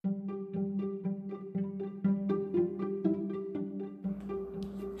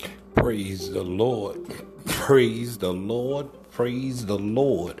Praise the Lord. Praise the Lord. Praise the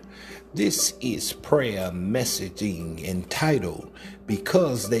Lord. This is prayer messaging entitled,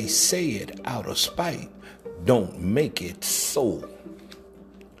 Because They Say It Out of Spite, Don't Make It So.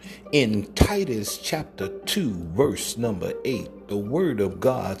 In Titus chapter 2, verse number 8, the word of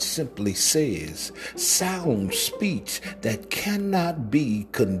God simply says, sound speech that cannot be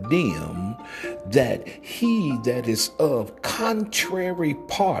condemned, that he that is of contrary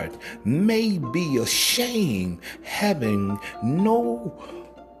part may be ashamed, having no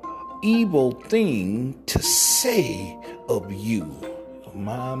evil thing to say of you.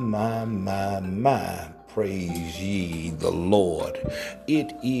 My. Praise ye the Lord.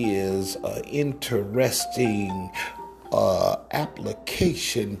 It is an interesting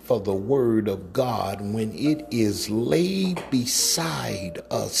application for the word of God when it is laid beside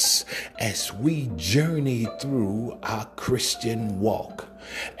us as we journey through our Christian walk,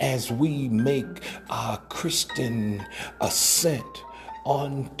 as we make our Christian ascent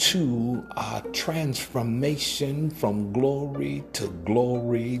onto our transformation from glory to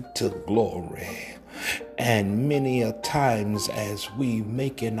glory to glory. And many a times as we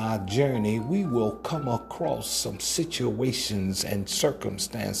make in our journey, we will come across some situations and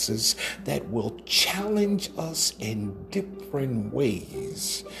circumstances that will challenge us in different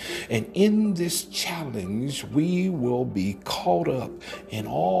ways. And in this challenge, we will be caught up in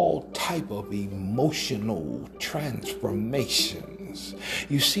all type of emotional transformations.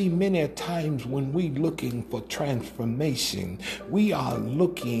 You see, many a times when we looking for transformation, we are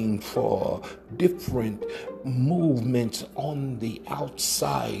looking for different movements on the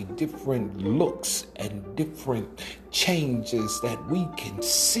outside, different looks and different changes that we can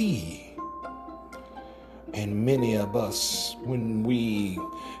see. And many of us, when we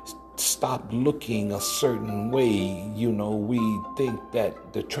stop looking a certain way, we think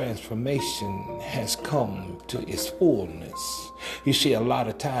that the transformation has come to its fullness. You see, a lot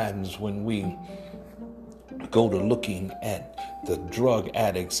of times when we go to looking at the drug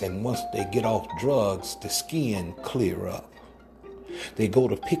addicts, and once they get off drugs, the skin clear up. They go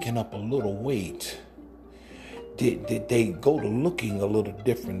to picking up a little weight. They go to looking a little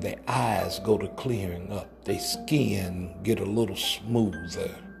different. Their eyes go to clearing up. Their skin get a little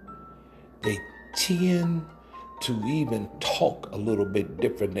smoother. They tend to even talk a little bit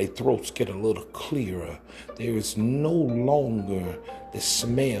different. Their throats get a little clearer. There is no longer the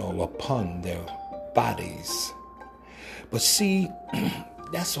smell upon their bodies. But see,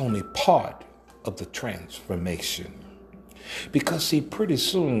 that's only part of the transformation. Because see, pretty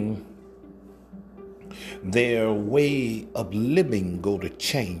soon, their way of living go to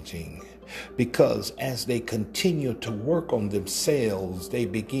changing. Because as they continue to work on themselves, they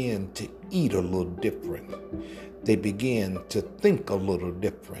begin to eat a little different. They begin to think a little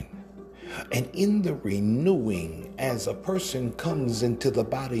different. And in the renewing, as a person comes into the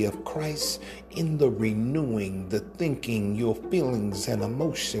body of Christ, in the renewing, the thinking, your feelings and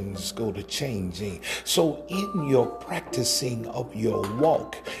emotions go to changing. So in your practicing of your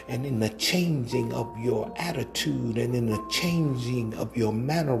walk, and in the changing of your attitude, and in the changing of your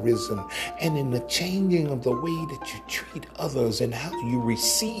mannerism, and in the changing of the way that you treat others and how you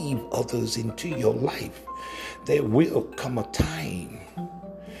receive others into your life, there will come a time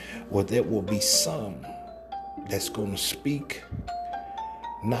where there will be some that's going to speak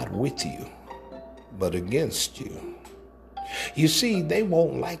not with you, but against you. You see, they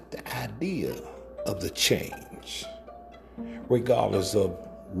won't like the idea of the change, regardless of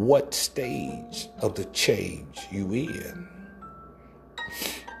what stage of the change you in.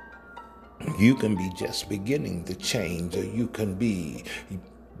 You can be just beginning the change, or you can be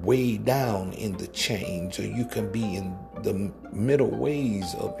way down in the change, or you can be in the middle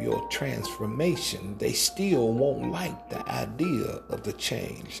ways of your transformation. They still won't like the idea of the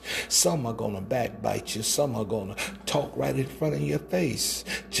change. Some are going to backbite you. Some are going to talk right in front of your face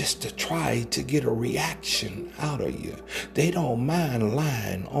just to try to get a reaction out of you. They don't mind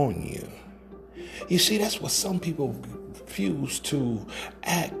lying on you. You see, that's what some people refuse to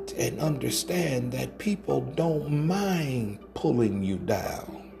act and understand, that people don't mind pulling you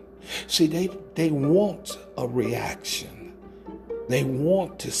down. See, they want a reaction. They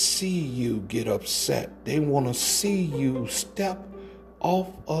want to see you get upset. They want to see you step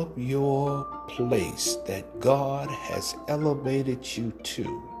off of your place that God has elevated you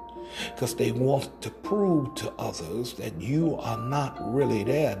to. Because they want to prove to others that you are not really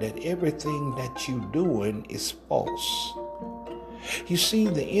there, that everything that you're doing is false. You see,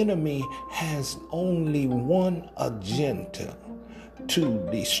 the enemy has only one agenda: to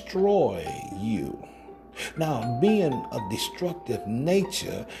destroy you. Now, being a destructive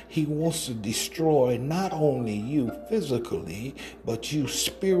nature, he wants to destroy not only you physically, but you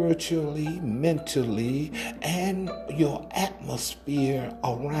spiritually, mentally, and your atmosphere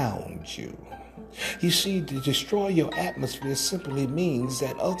around you. You see, to destroy your atmosphere simply means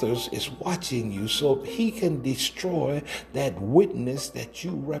that others is watching you, so he can destroy that witness that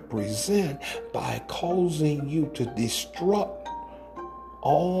you represent by causing you to disrupt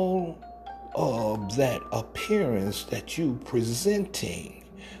all of that appearance that you presenting.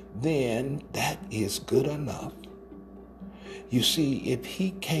 Then that is good enough. You see, if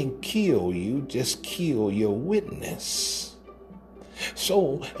he can't kill you, just kill your witness.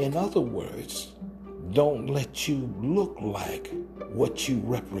 So, in other words, don't let you look like what you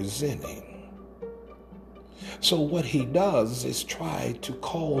representing. So what he does is try to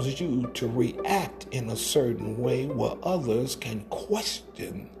cause you to react in a certain way where others can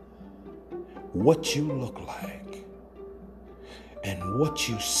question what you look like and what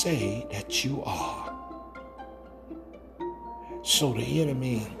you say that you are. So the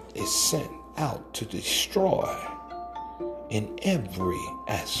enemy is sent out to destroy in every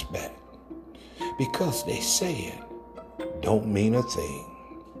aspect, because they say it don't mean a thing.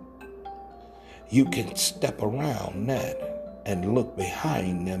 You can step around that and look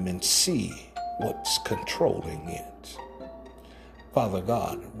behind them and see what's controlling it. Father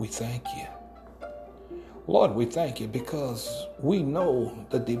God, we thank you. Lord, we thank you because we know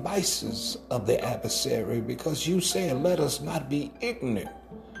the devices of the adversary, because you said, let us not be ignorant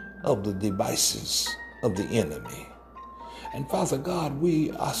of the devices of the enemy. And Father God,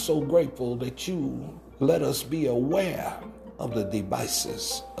 we are so grateful that you let us be aware of the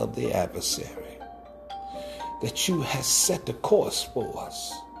devices of the adversary, that you have set the course for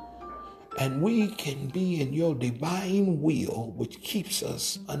us, and we can be in your divine will, which keeps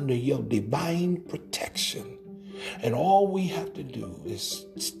us under your divine protection. And all we have to do is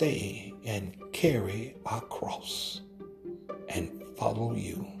stay and carry our cross and follow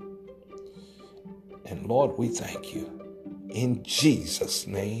you. And Lord, we thank you. In Jesus'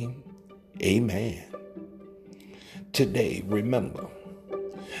 name, amen. Today, remember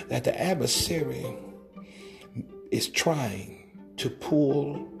that the adversary is trying to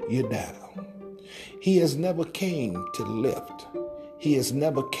pull you down. He has never came to lift. He has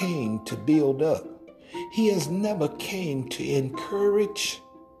never came to build up. He has never came to encourage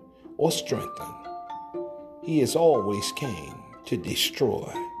or strengthen. He has always came to destroy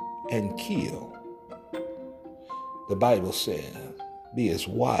and kill. The Bible says, be as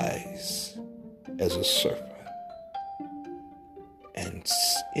wise as a serpent and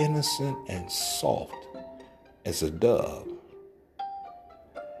innocent and soft as a dove.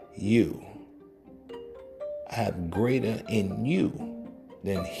 You have greater in you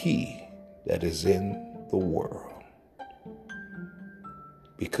than he that is in the world.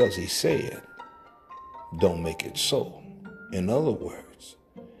 Because he said, don't make it so. In other words,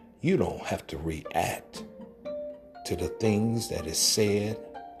 you don't have to react to the things that is said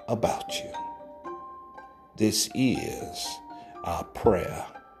about you. This is our prayer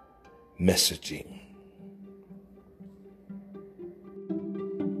messaging.